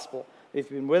the gospel.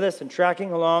 If you've been with us and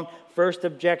tracking along, first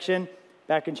objection,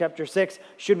 back in chapter 6,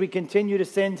 should we continue to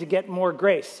sin to get more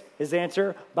grace? His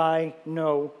answer, by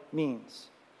no means.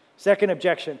 Second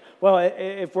objection, well,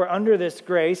 if we're under this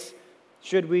grace,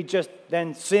 should we just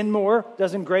then sin more?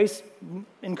 Doesn't grace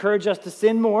encourage us to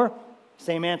sin more?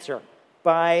 Same answer,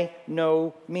 by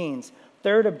no means.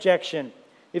 Third objection,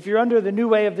 if you're under the new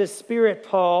way of this Spirit,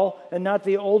 Paul, and not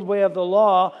the old way of the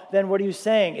law, then what are you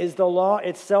saying? Is the law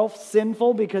itself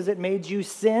sinful because it made you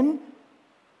sin?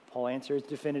 Paul answers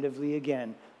definitively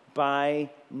again, by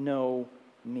no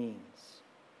means.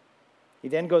 He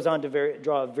then goes on to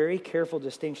draw a very careful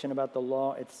distinction about the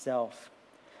law itself.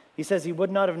 He says he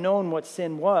would not have known what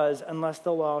sin was unless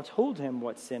the law told him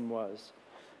what sin was.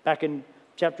 Back in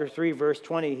chapter 3, verse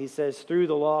 20, he says, through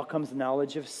the law comes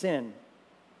knowledge of sin.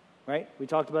 Right? We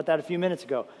talked about that a few minutes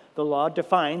ago. The law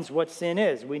defines what sin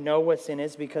is. We know what sin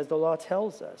is because the law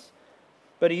tells us.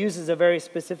 But he uses a very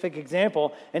specific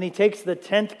example, and he takes the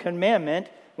 10th commandment,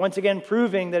 once again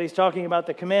proving that he's talking about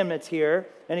the commandments here,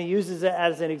 and he uses it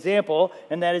as an example,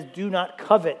 and that is do not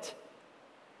covet.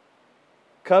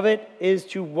 Covet is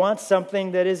to want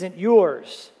something that isn't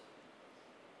yours.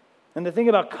 And the thing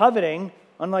about coveting,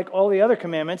 unlike all the other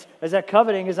commandments, is that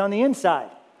coveting is on the inside.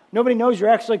 Nobody knows you're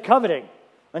actually coveting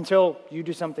until you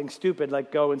do something stupid like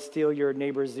go and steal your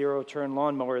neighbor's zero-turn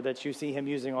lawnmower that you see him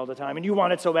using all the time, and you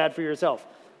want it so bad for yourself.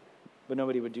 But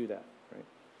nobody would do that, right?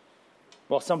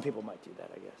 Well, some people might do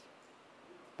that, I guess.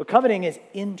 But coveting is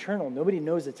internal. Nobody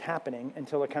knows it's happening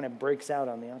until it kind of breaks out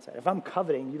on the outside. If I'm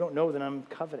coveting, you don't know that I'm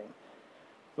coveting.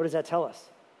 What does that tell us?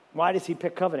 Why does he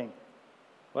pick coveting?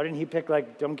 Why didn't he pick,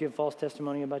 don't give false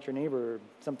testimony about your neighbor or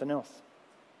something else?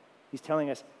 He's telling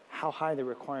us how high the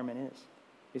requirement is.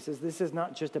 He says this is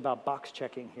not just about box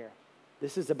checking here.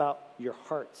 This is about your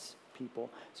hearts, people.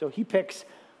 So he picks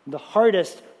the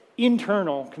hardest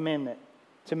internal commandment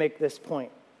to make this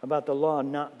point about the law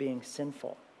not being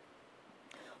sinful.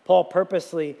 Paul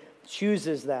purposely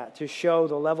chooses that to show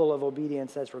the level of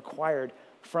obedience that's required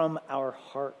from our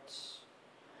hearts.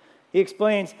 He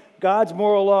explains, God's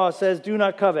moral law says, do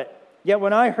not covet. Yet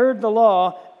when I heard the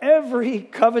law, every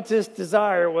covetous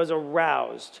desire was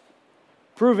aroused.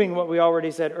 Proving what we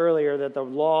already said earlier, that the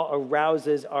law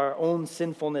arouses our own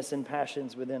sinfulness and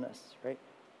passions within us, right?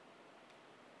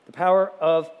 The power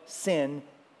of sin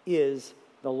is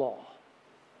the law.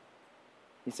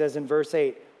 He says in verse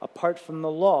 8, apart from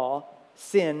the law,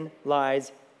 sin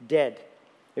lies dead.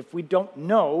 If we don't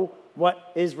know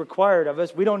what is required of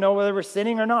us, we don't know whether we're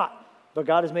sinning or not. But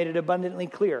God has made it abundantly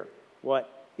clear what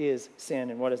is sin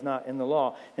and what is not in the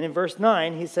law. And in verse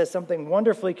 9, he says something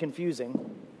wonderfully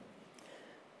confusing.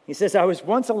 He says, I was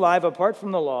once alive apart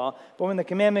from the law, but when the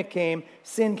commandment came,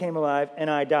 sin came alive, and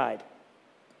I died.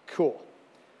 Cool.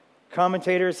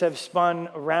 Commentators have spun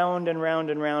round and round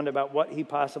and round about what he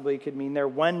possibly could mean there.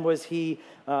 When was he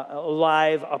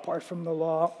alive apart from the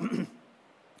law?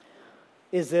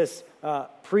 Is this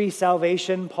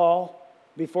pre-salvation Paul,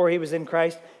 before he was in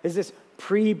Christ? Is this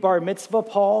pre-bar mitzvah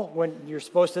Paul, when you're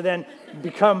supposed to then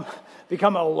become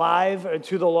alive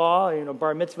to the law?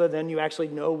 Bar mitzvah, then you actually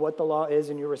know what the law is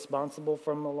and you're responsible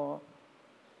from the law.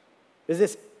 Is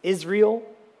this Israel,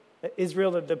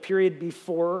 the period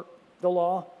before the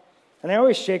law? And I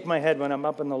always shake my head when I'm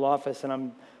up in the law office and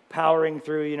I'm powering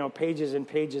through, pages and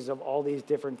pages of all these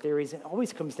different theories. It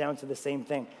always comes down to the same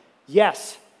thing.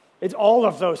 Yes, it's all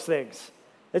of those things.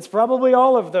 It's probably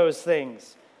all of those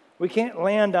things. We can't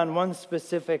land on one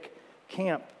specific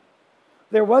camp.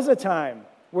 There was a time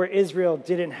where Israel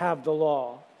didn't have the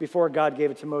law before God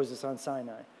gave it to Moses on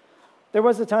Sinai. There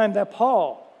was a time that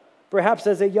Paul, perhaps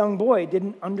as a young boy,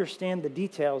 didn't understand the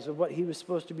details of what he was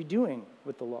supposed to be doing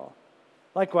with the law.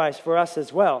 Likewise, for us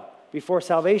as well, before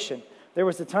salvation, there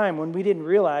was a time when we didn't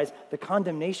realize the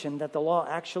condemnation that the law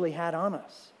actually had on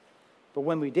us. But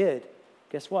when we did,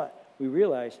 guess what? We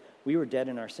realized we were dead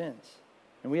in our sins,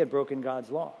 and we had broken God's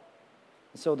law.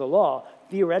 And so the law,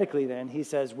 theoretically then, he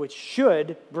says, which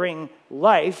should bring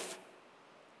life,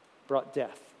 brought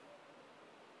death.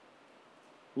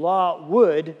 Law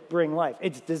would bring life.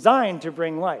 It's designed to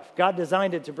bring life. God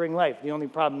designed it to bring life. The only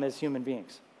problem is human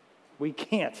beings. We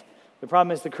can't. The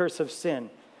problem is the curse of sin.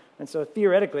 And so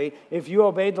theoretically, if you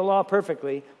obeyed the law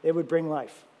perfectly, it would bring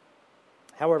life.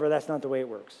 However, that's not the way it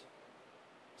works.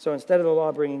 So instead of the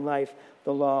law bringing life,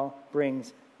 the law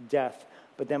brings death.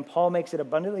 But then Paul makes it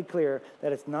abundantly clear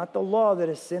that it's not the law that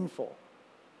is sinful.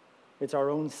 It's our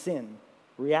own sin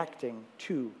reacting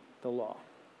to the law.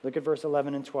 Look at verse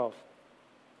 11 and 12.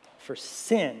 For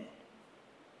sin,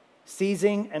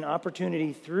 seizing an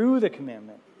opportunity through the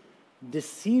commandment,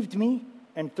 deceived me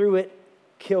and through it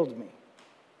killed me.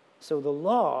 So the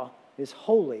law is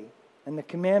holy, and the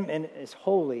commandment is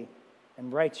holy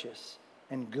and righteous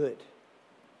and good.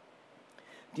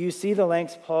 Do you see the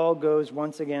lengths Paul goes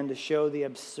once again to show the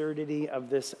absurdity of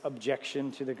this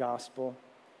objection to the gospel?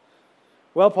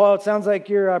 Well, Paul, it sounds like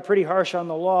you're pretty harsh on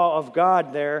the law of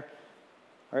God there.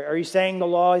 Are you saying the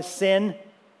law is sin?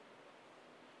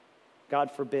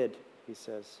 God forbid, he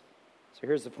says. So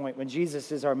here's the point. When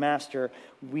Jesus is our master,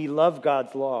 we love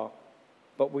God's law,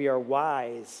 but we are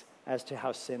wise as to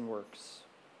how sin works.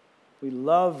 We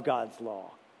love God's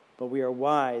law, but we are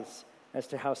wise as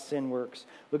to how sin works.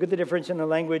 Look at the difference in the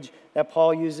language that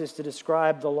Paul uses to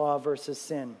describe the law versus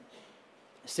sin.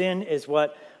 Sin is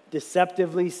what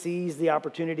deceptively seized the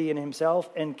opportunity in himself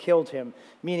and killed him,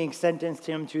 meaning sentenced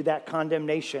him to that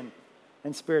condemnation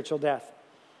and spiritual death.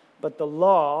 But the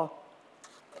law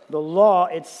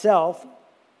itself,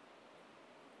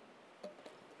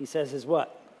 he says, is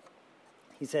what?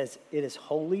 He says, it is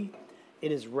holy,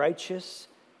 it is righteous,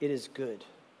 it is good.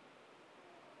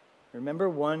 Remember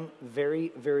one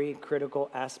very, very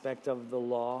critical aspect of the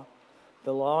law?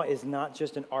 The law is not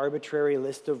just an arbitrary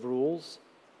list of rules.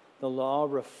 The law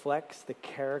reflects the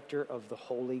character of the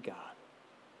holy God.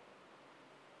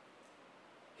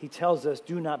 He tells us,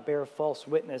 do not bear false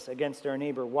witness against our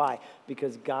neighbor. Why?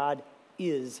 Because God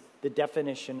is the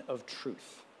definition of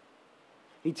truth.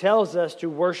 He tells us to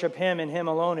worship him and him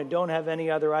alone and don't have any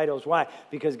other idols. Why?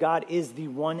 Because God is the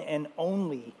one and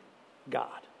only God.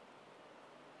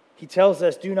 He tells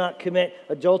us, do not commit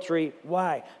adultery.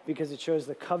 Why? Because it shows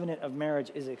the covenant of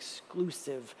marriage is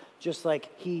exclusive, just like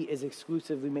he is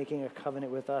exclusively making a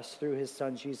covenant with us through his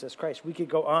son, Jesus Christ. We could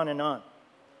go on and on.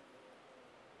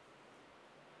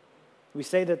 We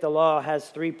say that the law has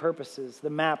three purposes: the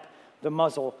map, the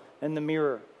muzzle, and the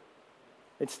mirror.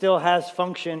 It still has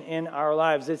function in our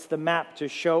lives. It's the map to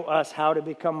show us how to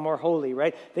become more holy,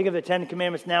 right? Think of the Ten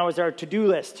Commandments now as our to-do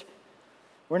list.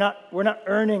 We're not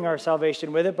earning our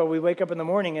salvation with it, but we wake up in the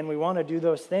morning and we want to do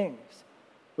those things.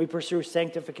 We pursue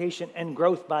sanctification and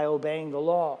growth by obeying the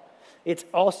law. It's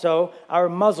also our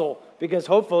muzzle, because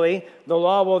hopefully the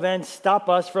law will then stop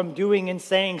us from doing and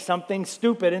saying something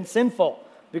stupid and sinful,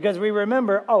 because we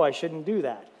remember, oh, I shouldn't do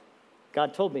that.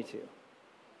 God told me to.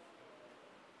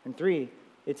 And 3,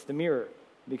 it's the mirror,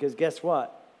 because guess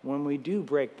what? When we do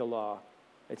break the law,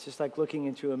 it's just like looking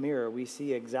into a mirror. We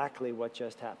see exactly what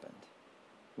just happened.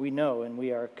 We know and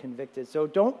we are convicted. So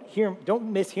don't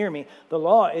mishear me. The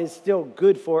law is still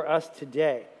good for us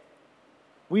today.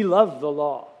 We love the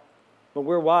law, but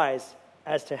we're wise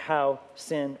as to how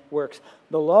sin works.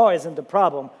 The law isn't the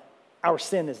problem. Our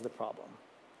sin is the problem.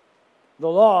 The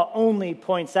law only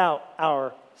points out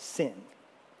our sin.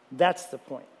 That's the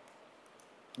point.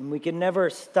 And we can never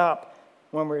stop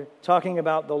when we're talking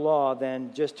about the law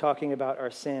than just talking about our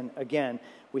sin. Again,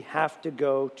 we have to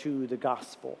go to the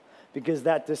gospel. Because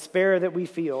that despair that we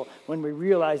feel when we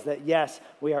realize that, yes,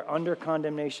 we are under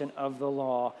condemnation of the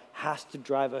law, has to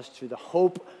drive us to the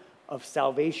hope of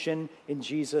salvation in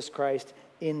Jesus Christ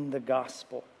in the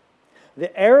gospel.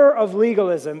 The error of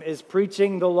legalism is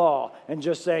preaching the law and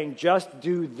just saying, just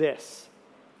do this.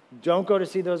 Don't go to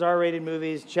see those R-rated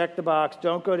movies, check the box.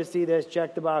 Don't go to see this,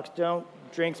 check the box. Don't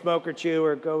drink, smoke, or chew,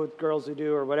 or go with girls who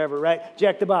do, or whatever, right?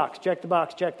 Check the box, check the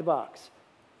box, check the box.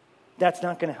 That's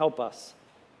not going to help us.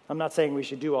 I'm not saying we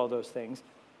should do all those things,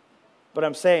 but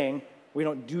I'm saying we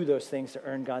don't do those things to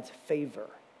earn God's favor.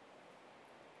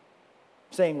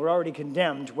 I'm saying we're already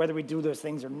condemned whether we do those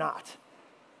things or not.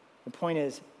 The point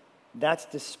is, that's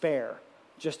despair,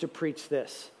 just to preach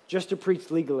this, just to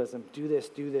preach legalism. Do this,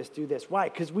 do this, do this. Why?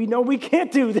 Because we know we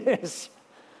can't do this.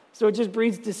 So it just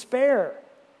breeds despair.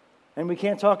 And we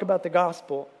can't talk about the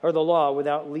gospel or the law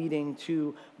without leading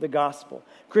to the gospel.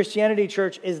 Christianity,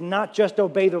 church, is not just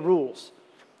obey the rules.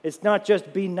 It's not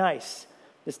just be nice.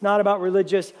 It's not about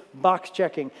religious box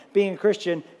checking. Being a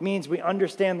Christian means we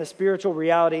understand the spiritual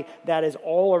reality that is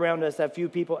all around us that few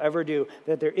people ever do,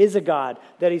 that there is a God,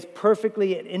 that he's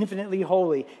perfectly and infinitely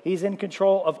holy. He's in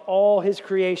control of all his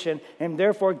creation, and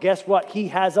therefore, guess what? He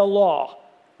has a law,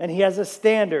 and he has a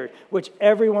standard, which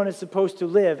everyone is supposed to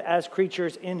live as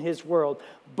creatures in his world.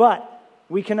 But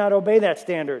we cannot obey that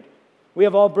standard. We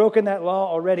have all broken that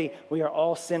law already. We are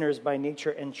all sinners by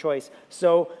nature and choice.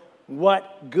 So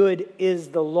what good is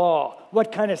the law?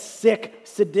 What kind of sick,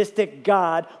 sadistic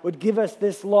God would give us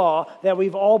this law that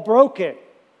we've all broken?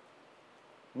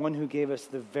 One who gave us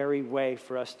the very way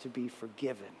for us to be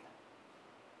forgiven.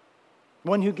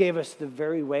 One who gave us the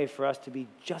very way for us to be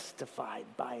justified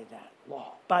by that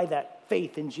law, by that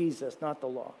faith in Jesus, not the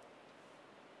law.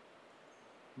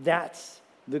 That's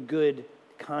the good,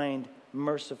 kind,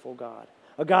 merciful God.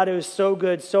 A God who is so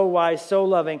good, so wise, so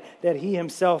loving that he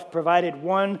himself provided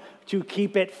one to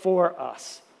keep it for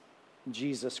us.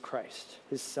 Jesus Christ,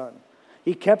 his son.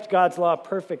 He kept God's law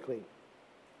perfectly.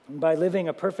 And by living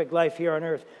a perfect life here on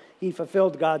earth, he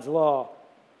fulfilled God's law.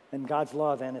 And God's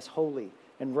law then is holy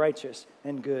and righteous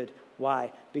and good.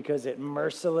 Why? Because it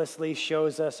mercilessly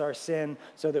shows us our sin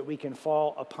so that we can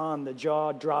fall upon the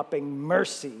jaw-dropping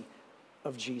mercy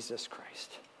of Jesus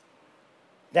Christ.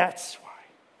 That's why.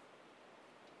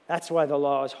 That's why the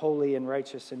law is holy and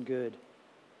righteous and good.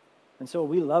 And so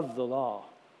we love the law.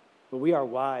 but we are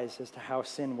wise as to how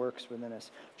sin works within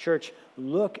us. Church,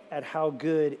 look at how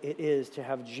good it is to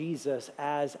have Jesus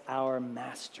as our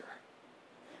master.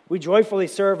 We joyfully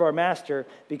serve our master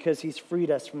because he's freed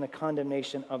us from the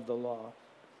condemnation of the law.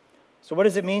 So what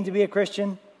does it mean to be a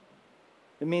Christian?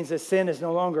 It means that sin is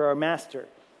no longer our master.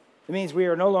 It means we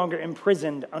are no longer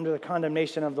imprisoned under the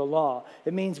condemnation of the law.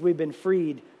 It means we've been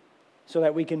freed so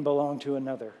that we can belong to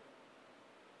another.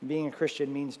 Being a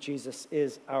Christian means Jesus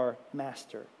is our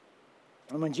master.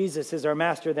 And when Jesus is our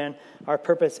master, then our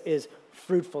purpose is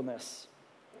fruitfulness.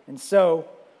 And so,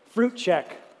 fruit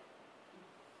check.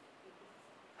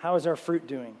 How is our fruit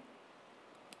doing?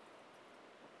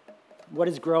 What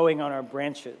is growing on our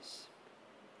branches?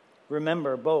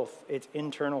 Remember, both, it's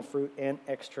internal fruit and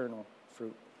external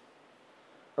fruit.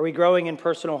 Are we growing in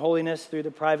personal holiness through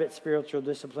the private spiritual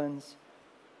disciplines?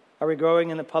 Are we growing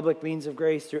in the public means of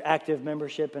grace through active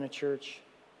membership in a church?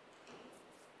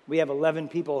 We have 11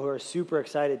 people who are super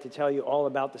excited to tell you all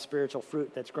about the spiritual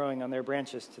fruit that's growing on their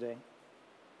branches today.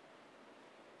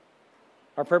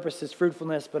 Our purpose is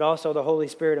fruitfulness, but also the Holy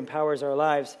Spirit empowers our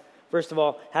lives. First of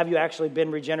all, have you actually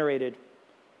been regenerated?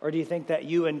 Or do you think that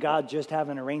you and God just have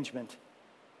an arrangement?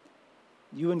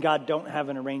 You and God don't have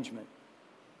an arrangement.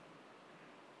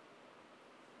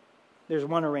 There's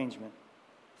one arrangement.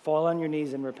 Fall on your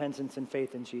knees in repentance and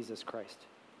faith in Jesus Christ.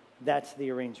 That's the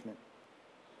arrangement.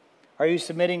 Are you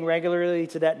submitting regularly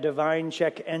to that divine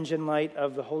check engine light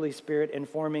of the Holy Spirit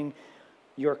informing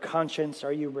your conscience?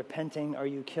 Are you repenting? Are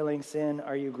you killing sin?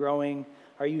 Are you growing?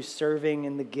 Are you serving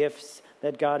in the gifts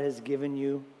that God has given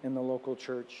you in the local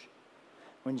church?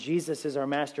 When Jesus is our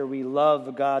master, we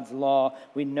love God's law.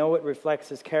 We know it reflects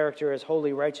his character as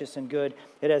holy, righteous, and good.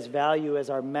 It has value as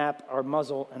our map, our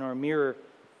muzzle, and our mirror.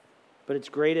 But its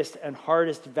greatest and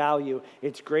hardest value,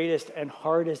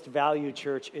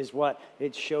 church, is what?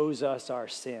 It shows us our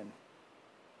sin.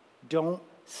 Don't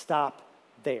stop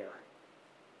there.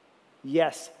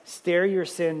 Yes, stare your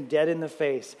sin dead in the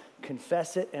face,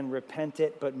 confess it and repent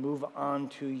it, but move on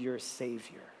to your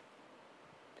Savior.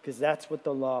 Because that's what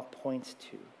the law points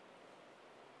to.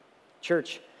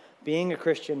 Church, being a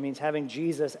Christian means having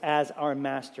Jesus as our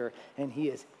master, and he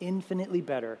is infinitely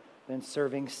better than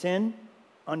serving sin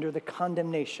under the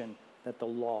condemnation that the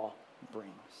law brings.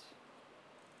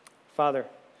 Father,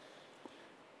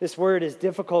 this word is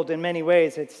difficult in many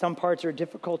ways. Some parts are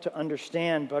difficult to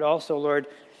understand, but also, Lord,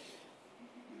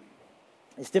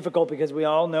 it's difficult because we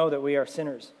all know that we are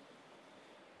sinners.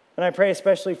 And I pray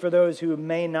especially for those who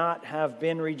may not have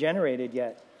been regenerated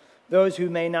yet, those who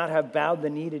may not have bowed the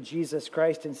knee to Jesus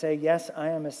Christ and say, yes, I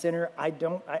am a sinner. I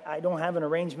don't have an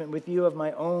arrangement with you of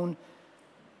my own.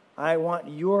 I want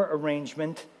your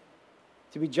arrangement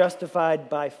to be justified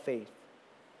by faith.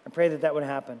 I pray that would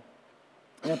happen.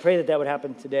 And I pray that would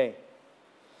happen today.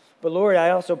 But Lord, I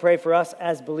also pray for us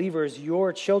as believers,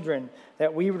 your children,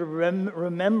 that we would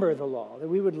remember the law, that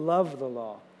we would love the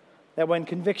law, that when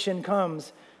conviction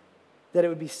comes, that it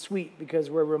would be sweet because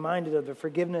we're reminded of the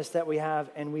forgiveness that we have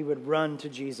and we would run to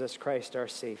Jesus Christ, our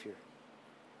Savior.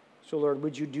 So Lord,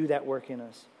 would you do that work in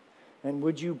us? And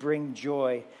would you bring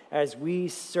joy as we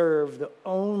serve the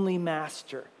only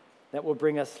master that will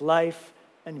bring us life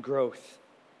and growth?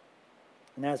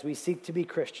 And as we seek to be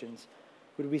Christians,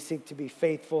 would we seek to be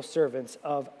faithful servants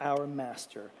of our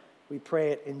master? We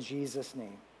pray it in Jesus'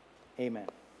 name. Amen.